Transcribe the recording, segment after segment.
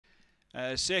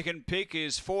Second pick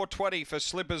is 420 for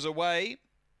Slippers Away.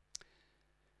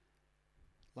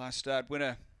 Last start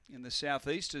winner in the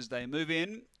southeast as they move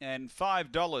in, and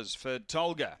 $5 for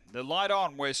Tolga. The light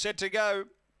on, we're set to go.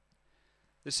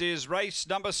 This is race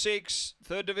number 6,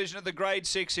 third division of the grade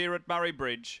 6 here at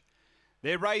Murray-Bridge.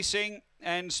 They're racing,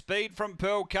 and speed from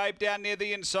Pearl Cape down near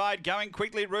the inside. Going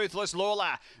quickly, Ruthless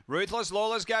Lawler. Ruthless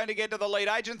Lawler's going to get to the lead.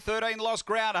 Agent 13 lost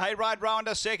ground. Hayride Rowan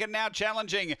to second, now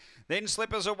challenging. Then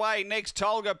Slippers Away. Next,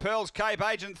 Tolga, Pearl's Cape.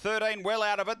 Agent 13 well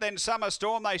out of it. Then Summer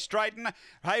Storm, they straighten.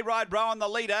 Hayride Rowan the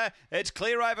leader. It's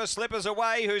clear over Slippers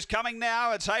Away, who's coming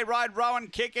now. It's Hayride Rowan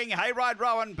kicking. Hayride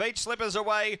Rowan beats Slippers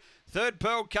Away. Third,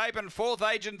 Pearl Cape, and fourth,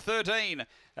 Agent 13.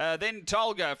 Then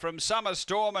Tolga from Summer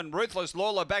Storm and Ruthless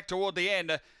Lawler back toward the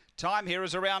end. Time here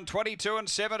is around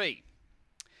 22:70.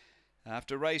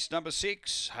 After race number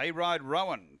 6, Hayride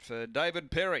Rowan for David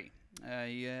Perry.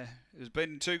 He has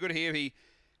been too good here. He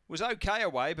was okay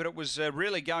away, but it was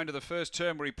really going to the first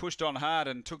turn where he pushed on hard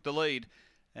and took the lead.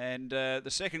 And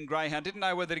the second greyhound didn't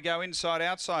know whether to go inside,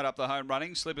 outside up the home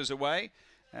running. Slippers Away.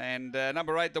 And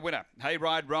number 8, the winner,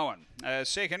 Hayride Rowan.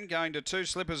 Second, going to 2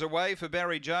 Slippers Away for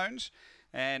Barry Jones.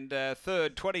 And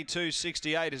third,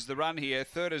 22:68 is the run here.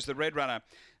 Third is the red runner,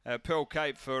 Pearl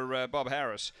Cape for Bob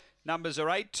Harris. Numbers are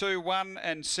 8, 2, 1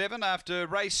 and 7 after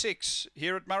race 6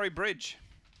 here at Murray-Bridge.